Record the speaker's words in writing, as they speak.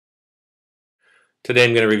Today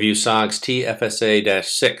I'm going to review SOG's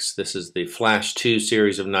TFSA-6. This is the Flash 2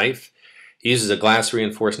 series of knife. It uses a glass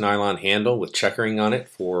reinforced nylon handle with checkering on it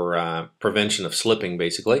for prevention of slipping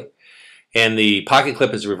basically. And the pocket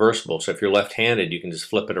clip is reversible, so if you're left-handed you can just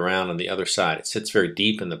flip it around on the other side. It sits very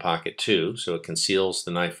deep in the pocket too, so it conceals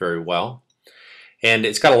the knife very well. And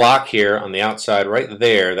it's got a lock here on the outside right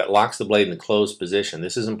there that locks the blade in the closed position.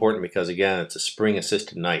 This is important because again it's a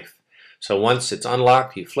spring-assisted knife. So once it's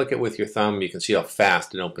unlocked, you flick it with your thumb, you can see how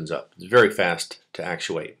fast it opens up. It's very fast to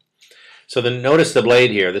actuate. So then notice the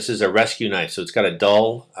blade here. This is a rescue knife, so it's got a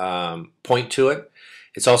dull point to it.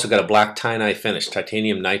 It's also got a black TiNi finish,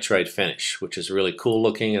 titanium nitride finish, which is really cool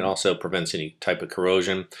looking. It also prevents any type of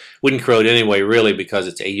corrosion. Wouldn't corrode anyway, really, because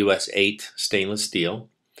it's AUS 8 stainless steel.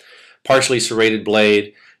 Partially serrated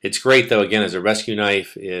blade. It's great, though, again, as a rescue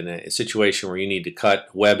knife in a situation where you need to cut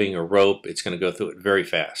webbing or rope. It's going to go through it very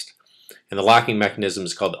fast. And the locking mechanism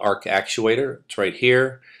is called the arc actuator. It's right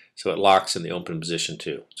here, so it locks in the open position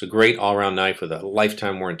too. It's a great all-around knife with a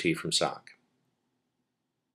lifetime warranty from SOG.